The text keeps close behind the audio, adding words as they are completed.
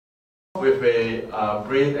with a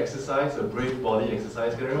brain exercise, a brain body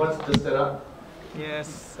exercise. Can everyone just stand up?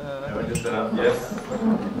 Yes. Everyone just stand up? Yes.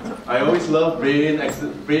 I always love brain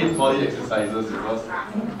body exercises because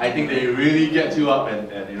I think they really get you up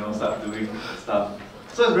and start doing stuff.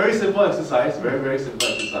 So it's a very simple exercise, very simple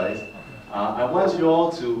exercise. I want you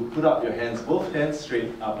all to put up your hands, both hands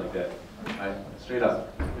straight up like that. Right? Straight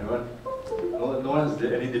up. Everyone? No one has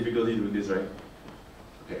any difficulty doing this, right?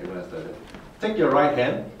 Okay, everyone has done it. Take your right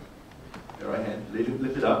hand,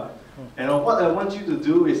 lift it up. And what I want you to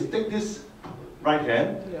do is take this right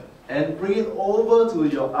hand and bring it over to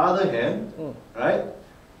your other hand, right?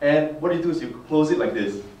 And what you do is you close it like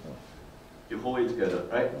this. You hold it together,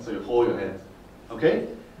 right? So you hold your hands, okay?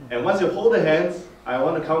 And once you hold the hands, I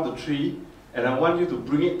want to count to 3, and I want you to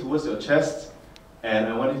bring it towards your chest, and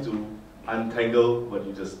I want you to untangle what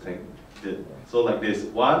you just did. So like this,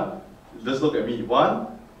 1, just look at me,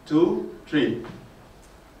 1, 2, 3.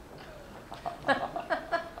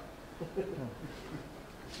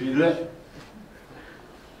 Can you do that?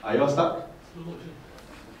 Are you all stuck?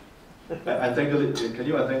 Untangle it. Can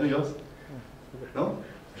you untangle yours? No?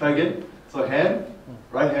 Try again. So hand,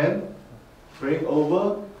 right hand, bring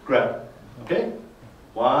over, grab. Okay?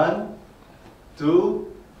 1,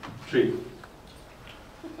 2, 3.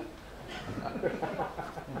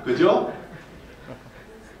 Good job?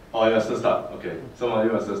 Oh, you're still stuck. Okay. Some of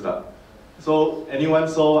you are still stuck. So, anyone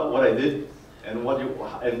saw what I did? And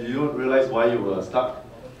you don't realize why you were stuck?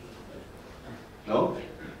 No?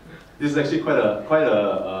 This is actually quite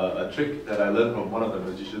a trick that I learned from one of the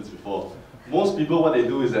magicians before. Most people, what they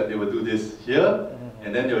do is that they will do this here,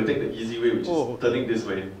 and then they will take the easy way, which is turning this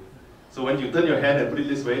way. So when you turn your hand and put it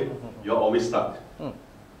this way, you're always stuck.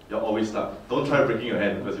 You're always stuck. Don't try breaking your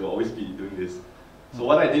hand because you'll always be doing this. So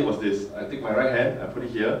what I did was this. I take my right hand, I put it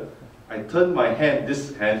here. I turn my hand,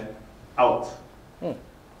 this hand, out.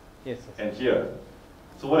 Yes. And here.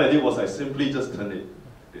 So what I did was I simply just turned it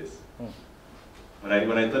like this. When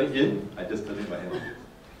I turn it in, I just turn it my hand.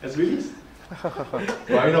 It's released.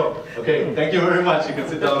 Well, I know. Okay, thank you very much. You can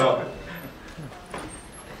sit down now.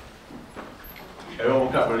 Everyone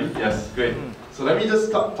woke up already? Yes, great. So let me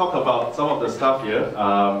just talk about some of the stuff here.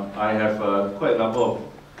 I have quite a number of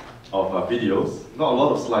videos, not a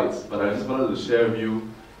lot of slides, but I just wanted to share with you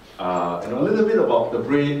a little bit about the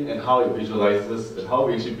brain and how it visualizes and how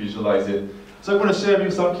we actually visualize it. So I'm going to share with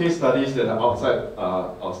you some case studies that are outside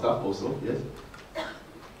our stuff also. Yes?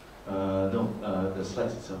 No, the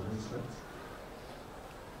slides itself. The slides.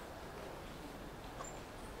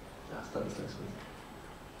 Yeah, start the slides first.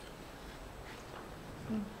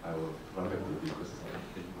 I will run back to the because it's not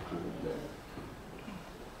included there.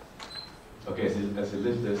 Okay, as you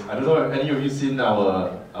lift this, I don't know if any of you seen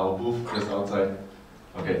our booth just outside.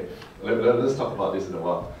 Okay, let's talk about this in a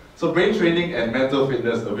while. So brain training and mental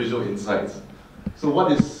fitness, a visual insights. So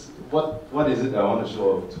what is it I want to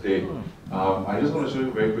show today? I just want to show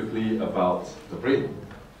you very quickly about the brain.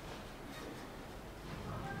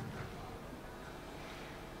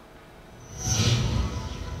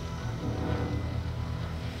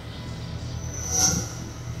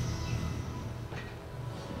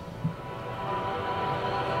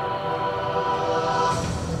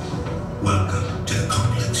 Welcome to the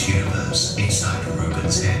complex universe inside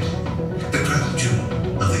Ruben's head, the crown jewel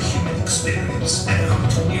of the human experience and home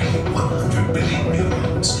to nearly 100 billion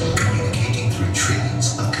neurons communicating through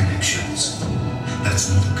trillions of connections.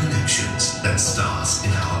 That's more connections than stars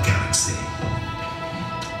in our galaxy.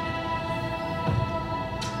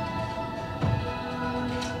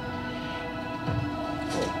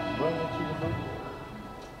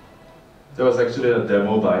 There was actually a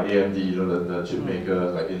demo by AMD, the chip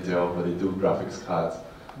maker like Intel, where they do graphics cards.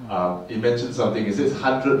 It mentioned something. It says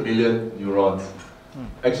 100 million neurons.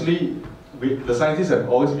 Actually, the scientists have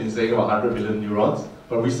always been saying about 100 million neurons,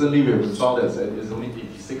 but recently we have found that it's only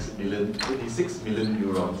 86 million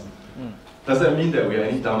neurons. Does that mean that we are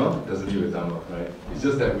any dumber? It doesn't mean we're dumber, right? It's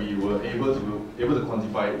just that we were able to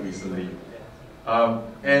quantify it recently. And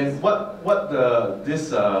the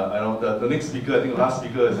next speaker, I think the last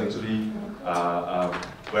speaker is actually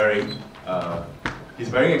wearing. He's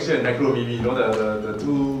wearing actually a necromimi, the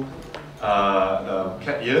two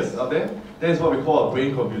cat ears out there. That is what we call a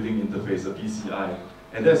brain computing interface, a BCI.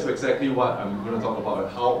 And that's exactly what I'm going to talk about,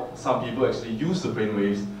 and how some people actually use the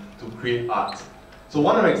brainwaves to create art. So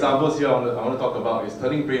one of the examples here I want to talk about is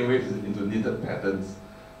turning brainwaves into knitted patterns.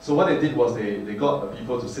 So what they did was they got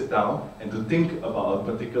people to sit down and to think about a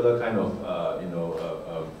particular kind of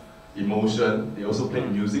emotion. They also played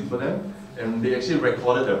music for them, and they actually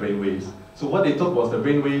recorded their brainwaves. So what they took was the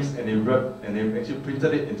brainwaves and they actually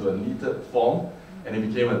printed it into a knitted form, and it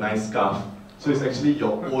became a nice scarf. So it's actually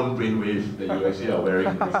your own brainwave that you actually are wearing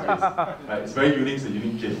in this case. Right? It's very unique, it's a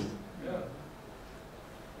unique gift.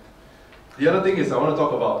 The other thing is I want to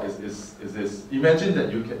talk about is this. Imagine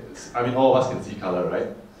that you can, I mean all of us can see color, right?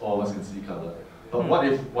 All of us can see color. But what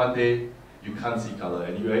if one day you can't see color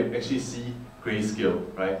and you actually see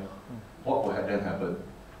grayscale, right? What will then happen?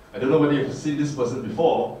 I don't know whether you've seen this person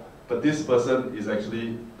before, but this person is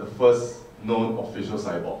actually the first known official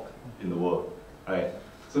cyborg in the world, right?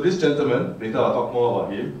 So this gentleman, later I'll talk more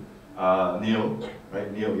about him, Neo,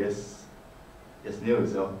 right? Neo, yes. Yes, Neo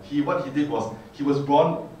itself. What he did was, he was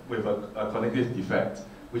born with a cognitive defect,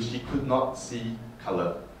 which he could not see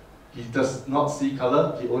color. He does not see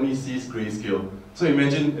color, he only sees grayscale. So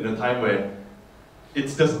imagine in a time where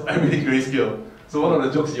it's just everything grayscale. So one of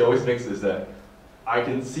the jokes he always makes is that, I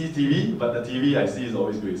can see TV, but the TV I see is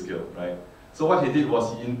always grayscale, right? So what he did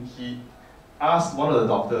was he asked one of the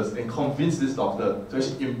doctors and convinced this doctor to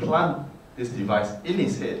actually implant this device in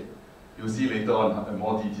his head. You'll see later on in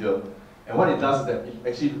more detail. And what it does is that it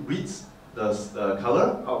actually reads the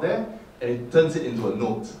color out there and it turns it into a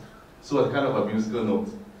note. So a kind of a musical note.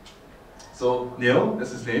 So Neo,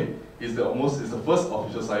 that's his name, is the first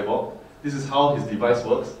official cyborg. This is how his device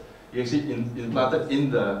works. He actually implanted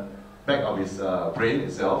in the back of his brain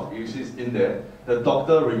itself. It actually is in there. The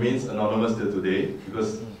doctor remains anonymous till today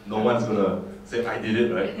because no one's gonna say I did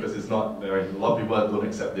it, right? Because it's not, right? A lot of people don't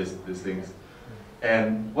accept these things.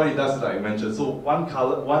 And what he does is like I mentioned, so one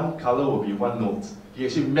color will be one note. He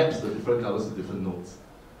actually maps the different colors to different notes.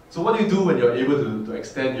 So what do you do when you're able to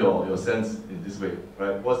extend your sense in this way,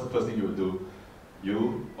 right? What's the first thing you would do?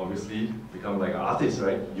 You obviously become like an artist,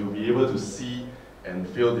 right? You'll be able to see and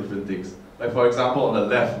feel different things. Like for example, on the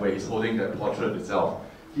left where he's holding that portrait itself,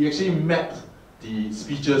 he actually mapped the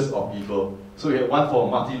speeches of people. So he had one for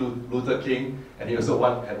Martin Luther King, and he also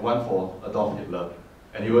had one for Adolf Hitler.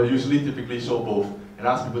 And he will usually typically show both and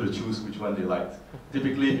ask people to choose which one they liked.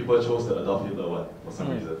 Typically, people chose the Adolf Hitler one for some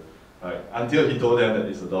reason. Right? Until he told them that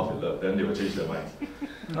it's Adolf Hitler, then they will change their minds.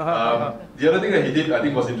 The other thing that he did, I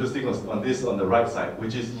think was interesting, was on the right side,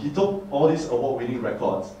 which is he took all these award-winning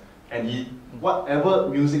records and whatever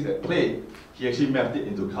music that played, he actually mapped it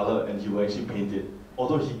into color and he will actually paint it.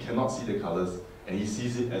 Although he cannot see the colors and he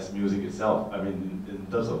sees it as music itself, I mean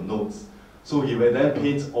in terms of notes. So he will then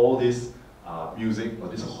paint all this music, or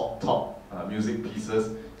these hot top music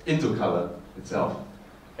pieces into color itself.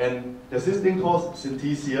 And there's this thing called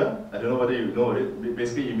synesthesia. I don't know whether you know it.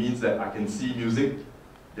 Basically it means that I can see music.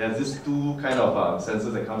 There's this two kind of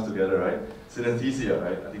senses that comes together, right? Synesthesia,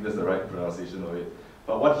 right? I think that's the right pronunciation of it.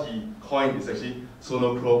 But what he coined is actually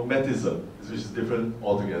sonochromatism, which is different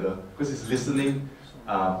altogether, because it's listening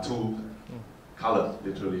to color,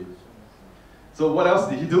 literally. So what else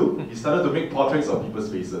did he do? He started to make portraits of people's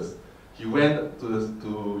faces. He went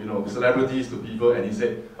to celebrities, to people, and he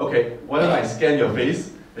said, okay, why don't I scan your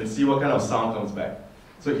face and see what kind of sound comes back?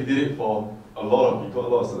 So he did it for a lot of people, a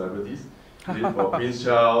lot of celebrities. He did it for Prince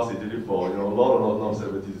Charles, he did it for a lot of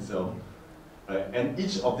celebrities itself. Right? And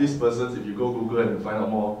each of these persons, if you go Google and find out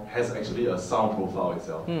more, has actually a sound profile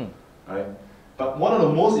itself. Right? But one of the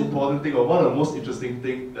most important thing, or one of the most interesting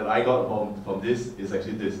thing that I got from this is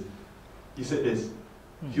actually this. He said this,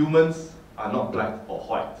 humans are not black or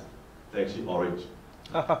white, they're actually orange.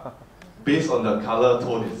 Based on the color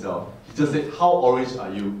tone itself. He just said, how orange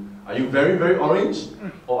are you? Are you very, very orange?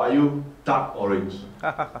 Or are you dark orange?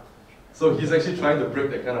 So he's actually trying to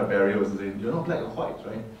break that kind of barrier with saying, you're not black or white,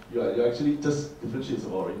 right? You're actually just different shades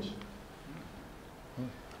of orange.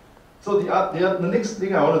 So the next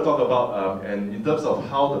thing I want to talk about, and in terms of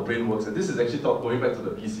how the brain works, and this is actually going back to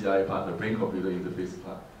the BCI part, the brain-computer interface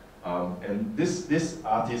part. And this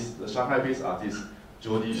artist, the Shanghai-based artist,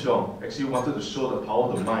 Jody Xiong, actually wanted to show the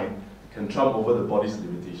power of the mind can trump over the body's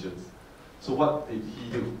limitations. So what did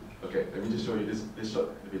he do? Okay, let me just show you this short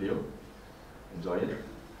video. Enjoy it.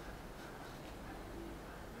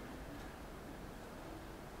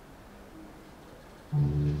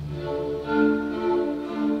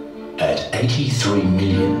 At 83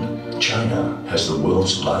 million, China has the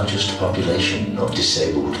world's largest population of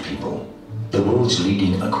disabled people. The world's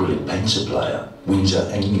leading acrylic paint supplier, Winsor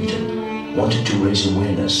 & Newton, wanted to raise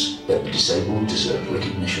awareness that the disabled deserve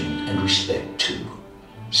recognition and respect too.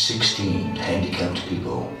 16 handicapped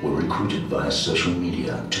people were recruited via social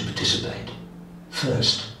media to participate.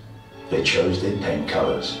 First, they chose their paint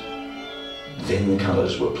colors. Then the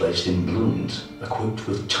colors were placed in balloons equipped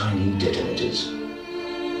with tiny detonators.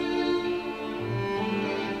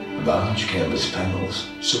 Large canvas panels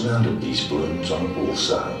surrounded these balloons on all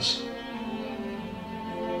sides.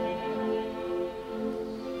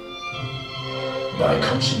 By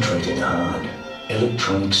concentrating hard,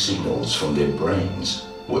 Electronic signals from their brains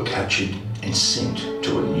were captured and sent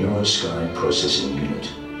to a Neuro processing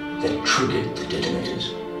unit that triggered the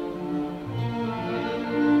detonators,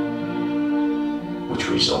 which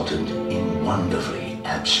resulted in wonderfully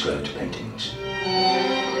abstract paintings.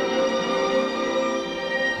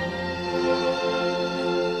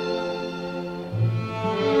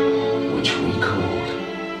 Which we called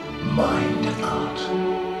mind art.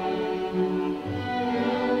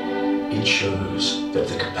 It shows that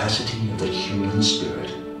the capacity of the human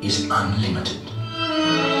spirit is unlimited,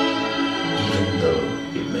 even though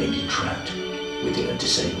it may be trapped within a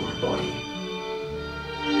disabled body.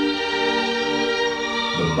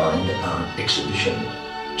 The Mind Art exhibition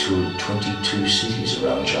toured 22 cities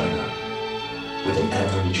around China, with an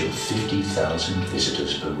average of 50,000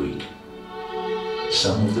 visitors per week.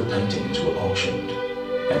 Some of the paintings were auctioned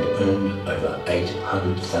and earned over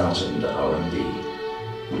 800,000 RMB,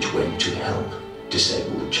 which went to help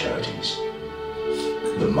disabled charities.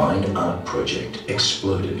 The Mind Art project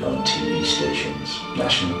exploded on TV stations,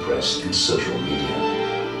 national press and social media.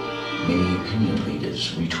 Many opinion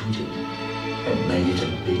leaders retweeted and made it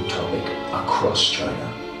a big topic across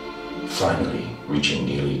China, finally reaching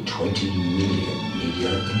nearly 20 million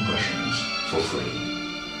media impressions for free.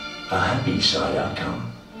 A happy side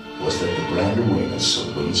outcome was that the brand awareness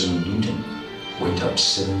of Winsor & Newton went up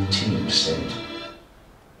 17%.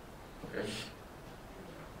 Okay.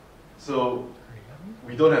 So,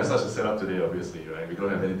 we don't have such a setup today, obviously, right? We don't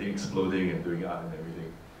have anything exploding and doing art and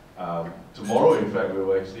everything. Tomorrow, in fact, we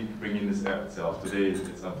will actually bring in this app itself. Today,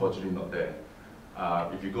 it's unfortunately not there.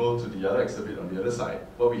 If you go to the other exhibit on the other side,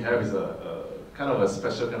 what we have is a kind of a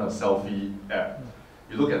special kind of selfie app.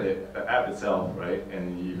 You look at the app itself, right?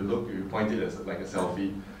 And if you point it as like a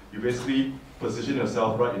selfie, you basically position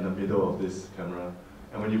yourself right in the middle of this camera.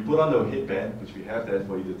 And when you put on the headband, which we have there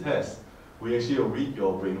for you to test, we actually will read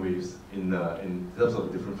your brainwaves in terms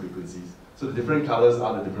of the different frequencies. So the different colors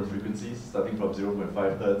are the different frequencies, starting from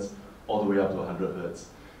 0.5 Hertz all the way up to 100 Hertz.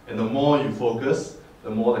 And the more you focus, the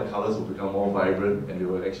more the colors will become more vibrant, and there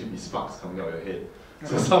will actually be sparks coming out of your head.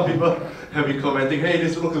 So some people have been commenting, hey,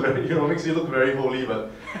 this looks very, makes you look very holy, but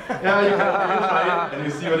yeah, you can try it and you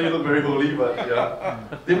see whether you look very holy, but yeah.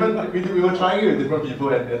 We were trying it with different people,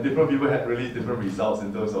 and different people had really different results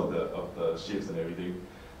in terms of the shapes and everything.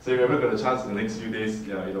 So if you ever got a chance in the next few days,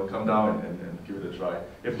 come down and give it a try.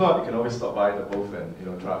 If not, you can always stop by the booth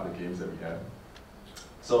and try out the games that we have.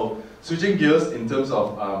 So switching gears in terms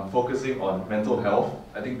of focusing on mental health,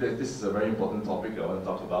 I think that this is a very important topic I want to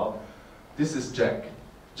talk about. This is Jack.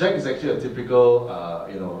 Jack is actually a typical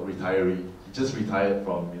retiree. He just retired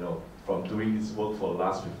from doing his work for the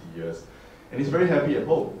last 50 years. And he's very happy at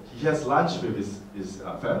home. He has lunch with his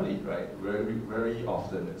family, right? Very, very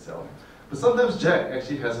often itself. But sometimes Jack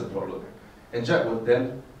actually has a problem. And Jack would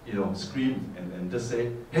then, scream and just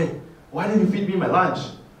say, hey, why didn't you feed me my lunch?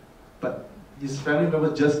 But his family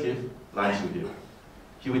member just gave lunch to him.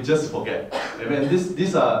 He would just forget. And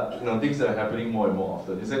these are things that are happening more and more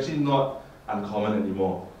often. It's actually not uncommon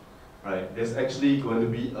anymore, right? There's actually going to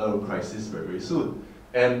be a crisis very, very soon.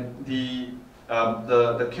 And the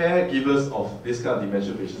caregivers of this kind of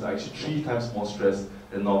dementia patients are actually 3 times more stressed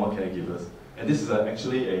than normal caregivers. And this is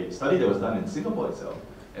actually a study that was done in Singapore itself,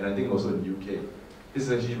 and I think also in the UK. This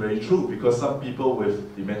is actually very true, because some people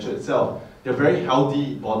with dementia itself, they're very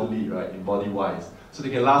healthy bodily, right, in body-wise. So they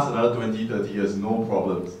can last another 20, 30 years, no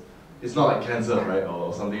problems. It's not like cancer, right,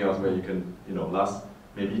 or something else where you can, last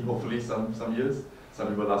maybe, hopefully, some years. Some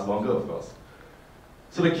people last longer, of course.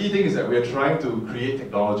 So the key thing is that we are trying to create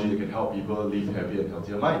technology that can help people live happier and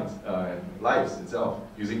healthier minds and lives itself,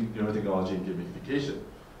 using neurotechnology and gamification.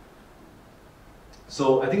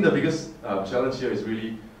 So I think the biggest challenge here is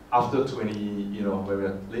really after 20, when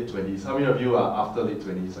we're late 20s. How many of you are after late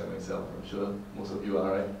 20s like myself? I'm sure most of you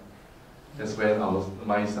are, right? That's when our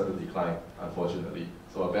minds start to decline, unfortunately.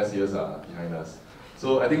 So our best years are behind us.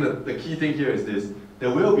 So I think the key thing here is this. There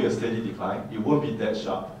will be a steady decline. It won't be that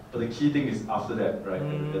sharp. But the key thing is after that, right?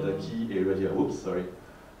 At the key area here. Whoops, sorry.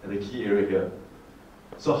 At the key area here.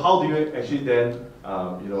 So how do you actually then,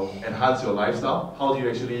 enhance your lifestyle? How do you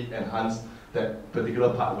actually enhance that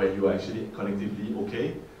particular part where you are actually cognitively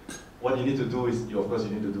okay? What you need to do is, of course, you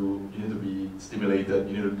need to be stimulated.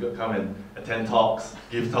 You need to come and attend talks,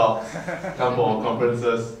 give talks, come for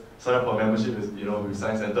conferences, sign up for membership with, with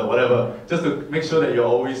Science Center, whatever. Just to make sure that you're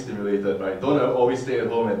always stimulated, right? Don't always stay at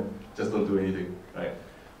home and just don't do anything, right?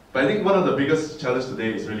 But I think one of the biggest challenges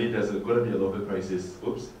today is really there's going to be a local crisis.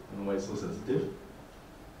 Oops, I don't know why it's so sensitive.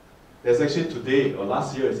 There's actually today, or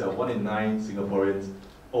last year, it's 1 in 9 Singaporeans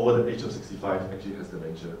over the age of 65 actually has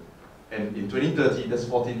dementia. And in 2030, that's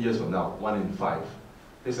 14 years from now, 1 in 5.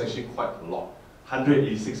 That's actually quite a lot,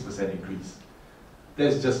 186% increase.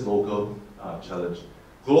 That's just local challenge.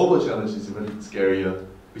 Global challenge is even scarier.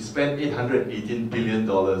 We spent $818 billion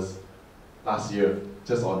last year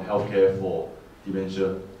just on healthcare for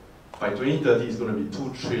dementia. By 2030, it's going to be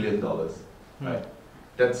 $2 trillion, right?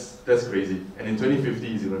 That's crazy. And in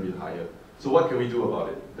 2050, it's going to be higher. So what can we do about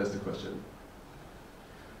it? That's the question.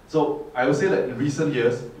 So I would say that in recent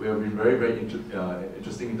years, we have been very, very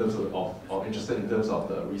interested in terms of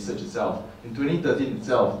the research itself. In 2013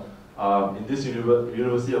 itself, in this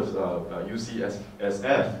University of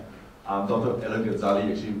UCSF, Dr. Ellen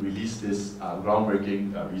Ghazali actually released this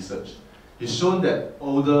groundbreaking research. It's shown that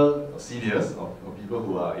older seniors, or people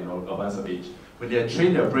who are advanced of age, when they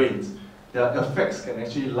train their brains, their effects can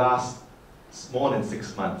actually last more than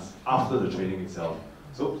 6 months after the training itself.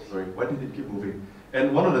 So, sorry, why did it keep moving?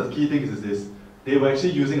 And one of the key things is this: they were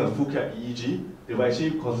actually using a full cap EEG. They were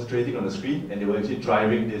actually concentrating on the screen, and they were actually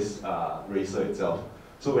driving this racer itself.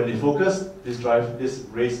 So when they focus, this car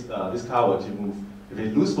will actually move. If they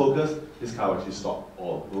lose focus, this car will actually stop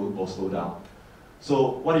or slow down.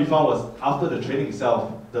 So what he found was, after the training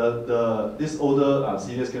itself, these older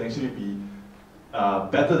seniors can actually be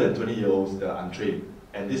better than 20-year-olds that are untrained,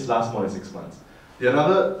 and this lasts more than 6 months.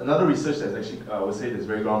 Another research that's actually, I would say, that's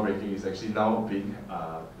very groundbreaking is actually now being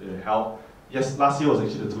held. Yes, last year was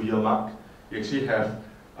actually the 2-year mark. You actually have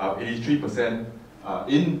 83%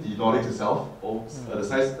 in the Nordics itself, the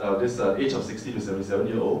size, this age of 60 to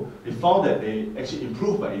 77-year-old, we found that they actually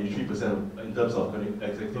improved by 83% in terms of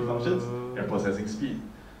executive functions and processing speed.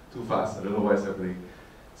 Too fast, I don't know why it's happening.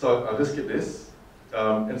 So I'll just skip this.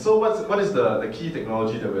 And so what is the key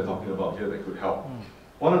technology that we're talking about here that could help?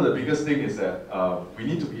 One of the biggest things is that we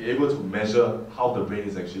need to be able to measure how the brain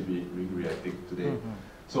is actually reacting today.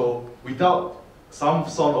 So without some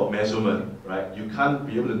sort of measurement, right, you can't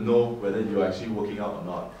be able to know whether you're actually working out or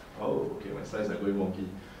not. Oh, okay, my slides are going wonky.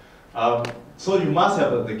 So you must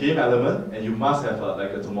have the game element, and you must have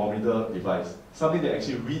like a thermometer device, something that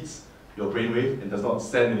actually reads your brainwave and does not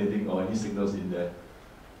send anything or any signals in there.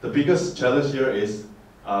 The biggest challenge here is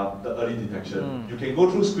the early detection. You can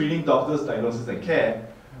go through screening, doctors, diagnosis, and care,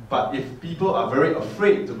 but if people are very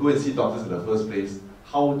afraid to go and see doctors in the first place,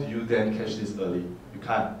 how do you then catch this early? You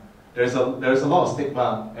can't. There's a lot of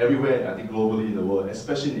stigma everywhere, I think globally in the world,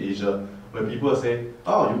 especially in Asia, where people say,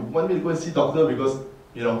 oh, you want me to go and see doctor because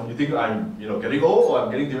you think I'm getting old or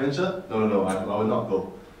I'm getting dementia? No, I will not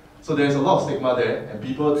go. So there's a lot of stigma there, and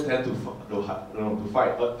people tend to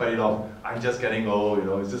fight it off. I'm just getting old,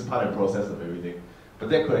 it's just part and process of everything. But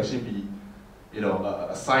that could actually be,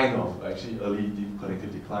 a sign of actually early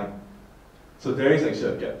cognitive decline. So there is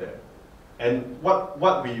actually a gap there. And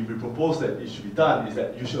what we propose that it should be done is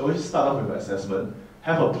that you should always start off with an assessment,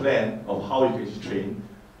 have a plan of how you can actually train,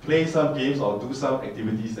 play some games or do some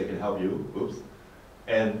activities that can help you,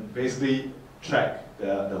 and basically track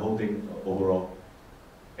the whole thing overall.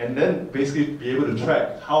 And then basically be able to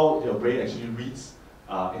track how your brain actually reads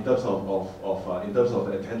in terms of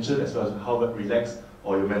attention, as well as how relaxed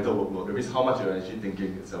or your mental workload. That means how much you're actually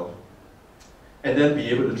thinking itself. And then be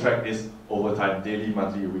able to track this over time, daily,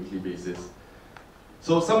 monthly, weekly basis.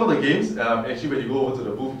 So some of the games, actually when you go over to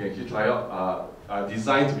the booth, you can actually try out, are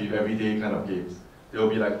designed to be everyday kind of games. They will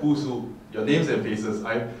be like who's who, your names and faces.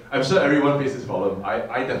 I'm sure everyone faces this problem.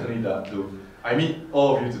 I definitely do. I meet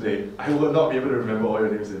all of you today. I will not be able to remember all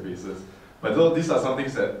your names and faces. But though these are some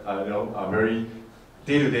things that are very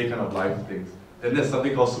day-to-day kind of life things. Then there's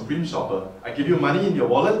something called Supreme Shopper. I give you money in your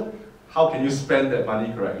wallet. How can you spend that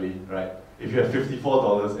money correctly, right? If you have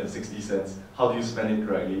 $54.60, how do you spend it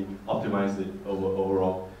correctly, optimize it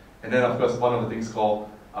overall? And then of course, one of the things called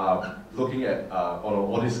looking at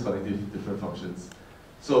all these cognitive different functions.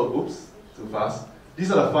 So, oops, too fast. These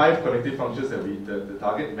are the 5 cognitive functions that the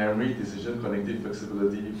target: memory, decision, cognitive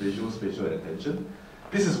flexibility, visual, spatial, and attention.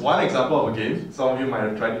 This is one example of a game. Some of you might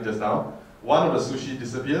have tried it just now. One of the sushi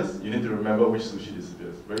disappears, you need to remember which sushi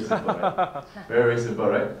disappears. Very simple, right? Very, very simple,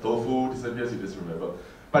 right? Tofu disappears, you just remember.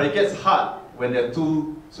 But it gets hard when there are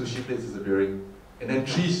 2 sushi plates disappearing, and then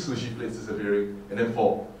 3 sushi plates disappearing, and then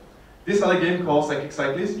 4. This other game called Psychic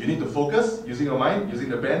Cyclist, you need to focus using your mind, using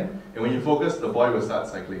the pen, and when you focus, the boy will start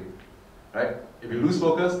cycling, right? If you lose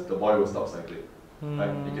focus, the boy will stop cycling, right?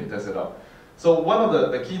 You can test it out. So one of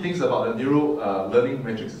the key things about the neuro learning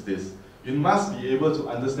metrics is this. You must be able to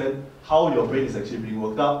understand how your brain is actually being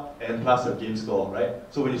worked up, and plus your game score, right?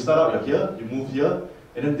 So when you start out, you're here, you move here,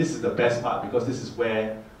 and then this is the best part, because this is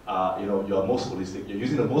where you're most holistic. You're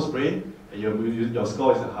using the most brain, and your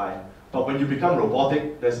score is high. But when you become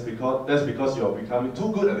robotic, that's because you're becoming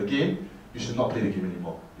too good at the game, you should not play the game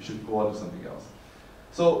anymore. You should go on to something else.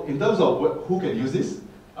 So in terms of who can use this,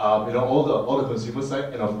 all the consumer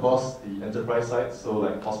side, and of course the enterprise side, so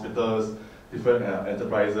like hospitals, different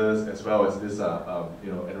enterprises, as well as this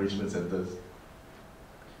enrichment centers.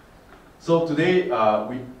 So today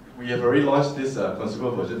we have already launched this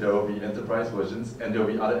consumer version. There will be enterprise versions, and there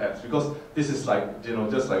will be other apps, because this is like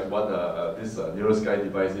just like what this Neeuro Sky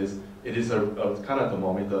device is. It is a kind of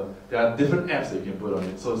thermometer. There are different apps that you can put on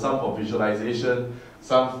it. So some for visualization,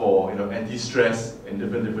 some for anti-stress in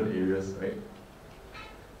different areas, right?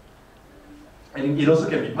 And it also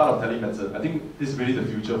can be part of telemedicine. I think this is really the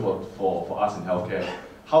future for us in healthcare.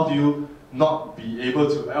 How do you not be able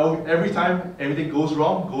to, every time everything goes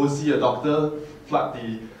wrong, go see a doctor, flood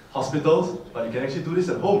the hospitals, but you can actually do this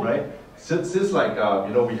at home, right? Since like,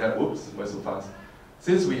 we have, whoops, went so fast.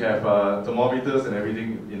 Since we have thermometers and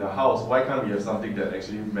everything in our house, why can't we have something that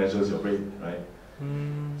actually measures your brain, right?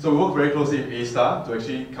 So we work very closely with A-Star to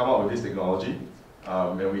actually come up with this technology.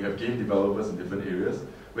 And we have game developers in different areas.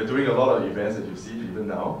 We're doing a lot of events that you see even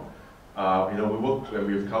now. We work when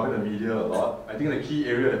we've covered the media a lot. I think the key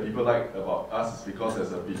area that people like about us is because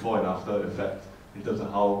there's a before and after effect in terms of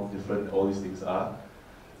how different all these things are.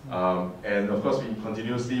 And of course, we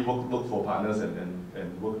continuously look for partners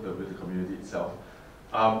and work with the community itself.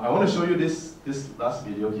 I want to show you this last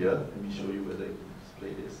video here. Let me show you whether you can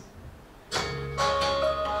play this.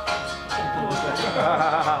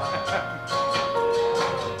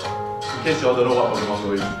 In case you all don't know what Pokemon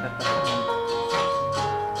Go is.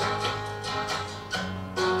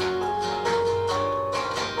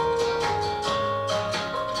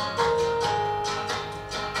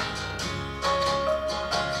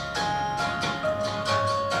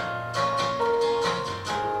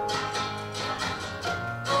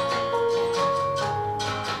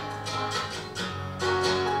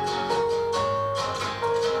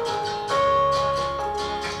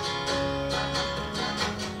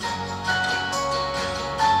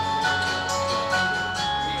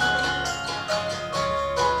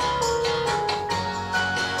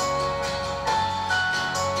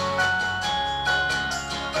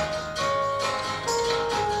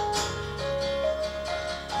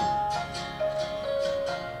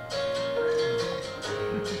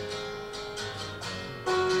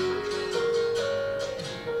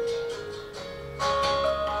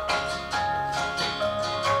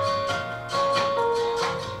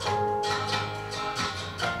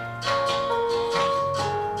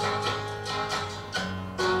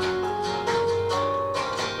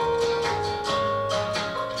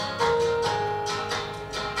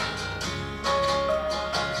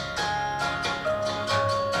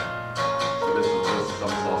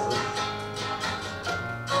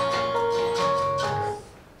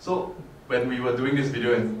 When we were doing this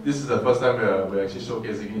video, and this is the first time we're actually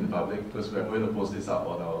showcasing it in public, because we're going to post this up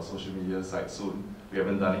on our social media site soon. We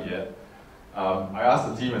haven't done it yet. I asked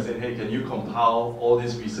the team and said, hey, can you compile all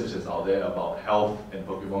this research that's out there about health and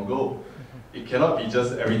Pokemon Go? It cannot be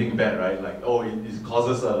just everything bad, right? Like, oh, it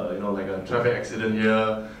causes like a traffic accident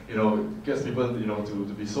here, gets people,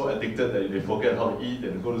 to be so addicted that they forget how to eat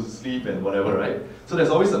and go to sleep and whatever, right? So there's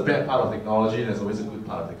always a bad part of technology, and there's always a good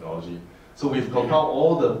part of technology. So we've compiled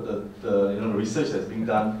all the research that's being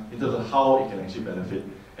done in terms of how it can actually benefit.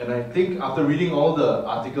 And I think after reading all the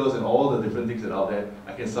articles and all the different things that are out there,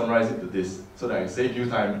 I can summarize it to this, so that I can save you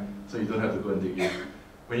time, so you don't have to go and dig in.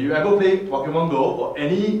 When you ever play Pokemon Go or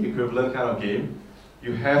any equivalent kind of game,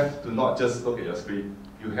 you have to not just look at your screen.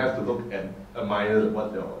 You have to look and admire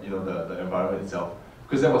what the environment itself.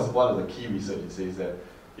 Because that was one of the key research. It says that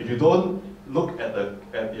if you don't look at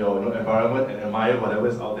your environment and admire whatever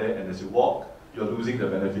is out there, and as you walk, you're losing the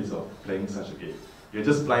benefits of playing such a game. You're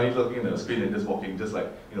just blindly looking at the screen and just walking, just like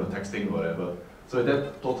texting or whatever. So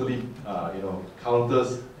that totally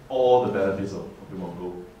counters all the benefits of Pokemon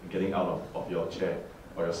Go and getting out of your chair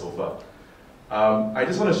or your sofa. I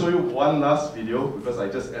just want to show you one last video, because I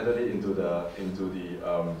just added it into the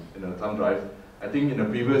thumb drive. I think in the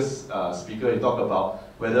previous speaker, he talked about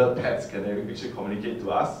whether pets can actually communicate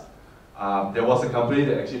to us. There was a company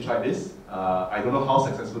that actually tried this. I don't know how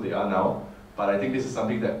successful they are now, but I think this is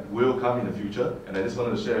something that will come in the future, and I just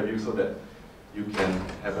wanted to share with you so that you can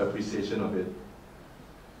have an appreciation of it.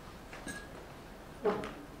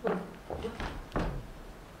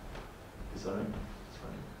 Is that right?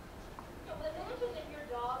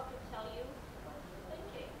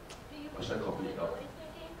 Or should I copy it out?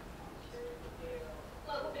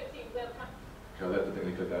 Okay, I'll let the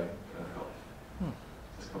technical guy help.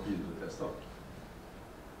 Just copy it to the desktop.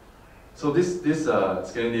 So this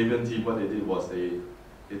Scandinavian team, what they did was they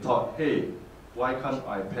thought, hey, why can't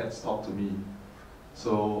my pets talk to me?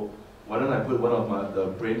 So why don't I put one of the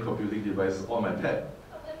brain computing devices on my pet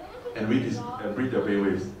and read their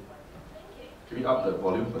brainwaves? Can we up the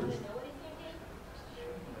volume for this?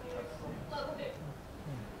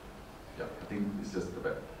 Yeah, I think it's just the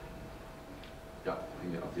back. Yeah, I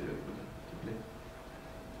think they updated it. Can play?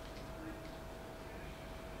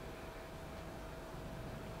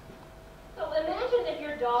 So imagine if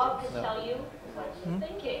your dog could tell you what he's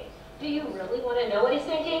thinking. Do you really want to know what he's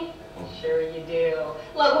thinking? Sure you do.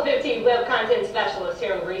 Local 15 web content specialist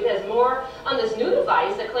here in Greece has more on this new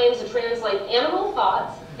device that claims to translate animal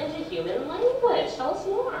thoughts into human language. Tell us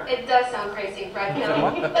more. It does sound crazy, right?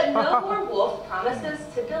 But No More Wolf promises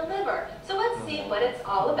to deliver. So let's see what it's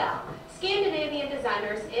all about. Scandinavian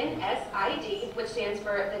designers NSID, which stands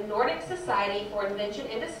for the Nordic Society for Invention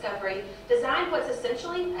and Discovery, designed what's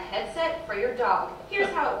essentially a headset for your dog. Here's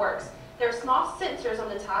how it works. There are small sensors on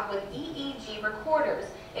the top with EEG recorders.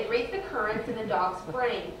 It reads the currents in the dog's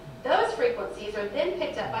brain. Those frequencies are then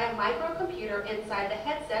picked up by a microcomputer inside the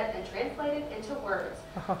headset and translated into words.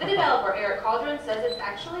 The developer, Eric Cauldron, says it's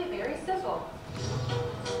actually very simple.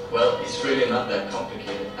 Well, it's really not that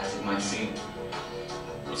complicated as it might seem.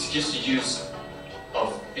 It's just the use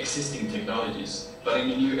of existing technologies, but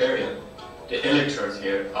in a new area. The electrodes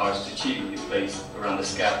here are strategically placed around the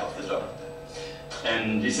scalp of the dog.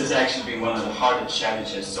 And this has actually been one of the hardest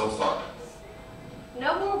challenges so far.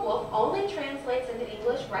 No More Wolf only translates into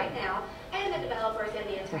English right now, and the developers and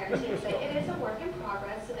the entire team say it is a work in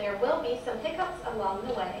progress, so there will be some hiccups along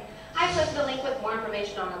the way. I posted a link with more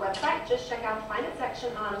information on our website. Just check out the Find It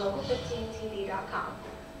section on local15tv.com.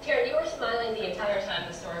 Karen, you were smiling the entire time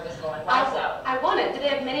the story was going. Why so? I want it. Do they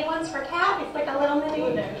have mini ones for Cat? It's like a little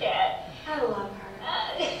mini. No, Cat. I love her.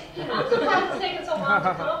 I'm surprised it's taken so long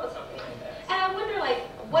to come up with something like this. And I wonder, like,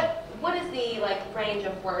 what is the range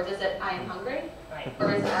of words? Is it I am hungry? Right.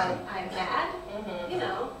 Or is it I am mad? Mm-hmm. You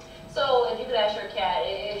know. So if you could ask your cat,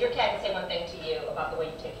 if your cat could say one thing to you about the way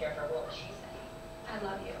you take care of her, what would she say? I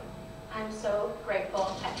love you. I'm so grateful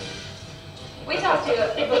and happy. We talked to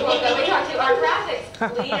our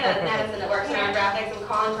graphics, Leah Madison that works in our graphics. I'm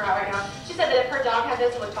calling her out right now. She said that if her dog had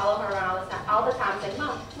this, it would follow her around all the time saying,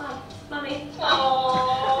 Mom, Mom, Mommy.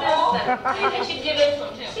 Aww. And she'd give in to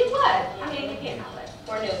him too. She would. I mean, you can't help it.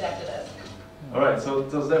 More news after this. Alright, so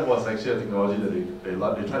that was actually a technology that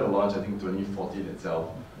they tried to launch, I think, 2014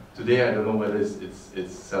 itself. Today, I don't know whether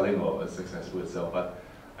it's selling or it's successful itself, but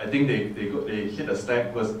I think they hit a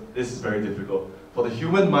snag because this is very difficult. For the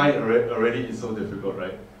human mind, already it's so difficult,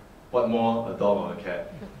 right? What more a dog or a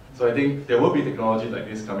cat? So I think there will be technology like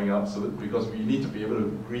this coming up soon because we need to be able to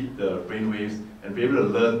read the brain waves and be able to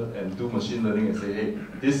learn and do machine learning and say, hey,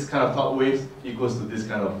 this kind of thought waves equals to this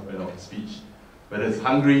kind of speech. Whether it's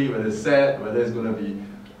hungry, whether it's sad, whether it's going to be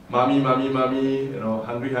mommy, mommy, mommy,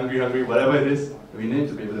 hungry, hungry, hungry, whatever it is, we need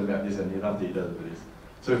to be able to map this and enough data to do this.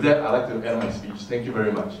 So with that, I'd like to end my speech. Thank you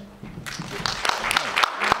very much.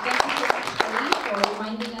 For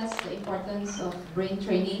reminding us the importance of brain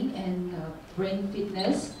training and brain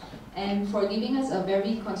fitness, and for giving us a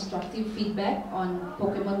very constructive feedback on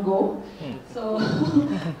Pokemon Go. So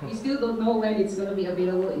we still don't know when it's going to be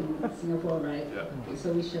available in Singapore, right? Yeah. Okay,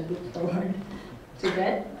 so we should look forward to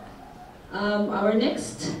that. Our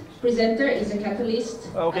next presenter is a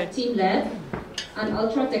catalyst at Team Lab, an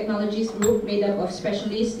ultra technologies group made up of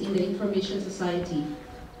specialists in the information society.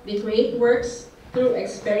 They create works through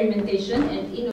experimentation and innovation.